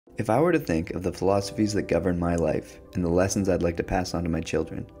If I were to think of the philosophies that govern my life and the lessons I'd like to pass on to my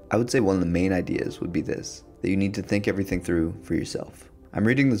children, I would say one of the main ideas would be this, that you need to think everything through for yourself. I'm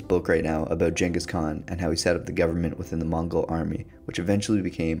reading this book right now about Genghis Khan and how he set up the government within the Mongol army, which eventually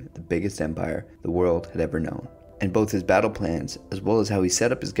became the biggest empire the world had ever known. And both his battle plans, as well as how he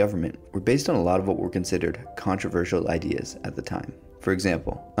set up his government, were based on a lot of what were considered controversial ideas at the time. For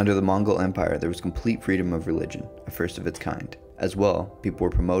example, under the Mongol Empire, there was complete freedom of religion, a first of its kind. As well, people were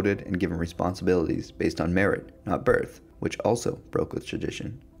promoted and given responsibilities based on merit, not birth, which also broke with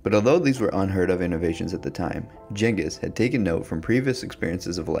tradition. But although these were unheard of innovations at the time, Genghis had taken note from previous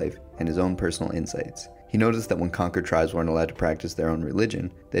experiences of life and his own personal insights. He noticed that when conquered tribes weren't allowed to practice their own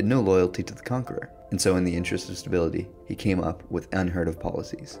religion, they had no loyalty to the conqueror. And so in the interest of stability, he came up with unheard of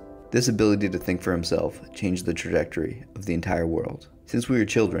policies. This ability to think for himself changed the trajectory of the entire world. Since we were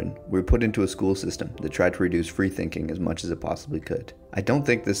children, we were put into a school system that tried to reduce free thinking as much as it possibly could. I don't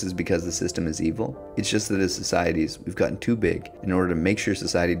think this is because the system is evil, it's just that as societies, we've gotten too big. In order to make sure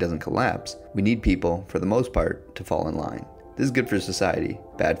society doesn't collapse, we need people, for the most part, to fall in line. This is good for society,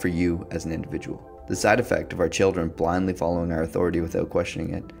 bad for you as an individual. The side effect of our children blindly following our authority without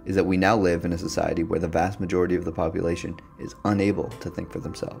questioning it is that we now live in a society where the vast majority of the population is unable to think for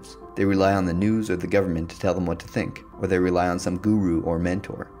themselves. They rely on the news or the government to tell them what to think, or they rely on some guru or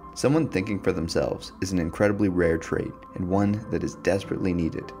mentor. Someone thinking for themselves is an incredibly rare trait, and one that is desperately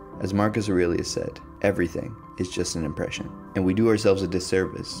needed. As Marcus Aurelius said, everything is just an impression, and we do ourselves a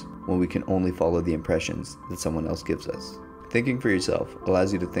disservice when we can only follow the impressions that someone else gives us. Thinking for yourself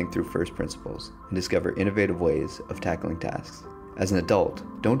allows you to think through first principles and discover innovative ways of tackling tasks. As an adult,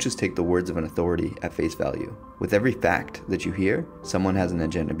 don't just take the words of an authority at face value. With every fact that you hear, someone has an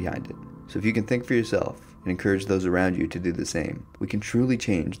agenda behind it. So if you can think for yourself and encourage those around you to do the same, we can truly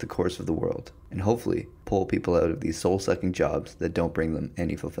change the course of the world and hopefully pull people out of these soul-sucking jobs that don't bring them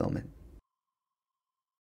any fulfillment.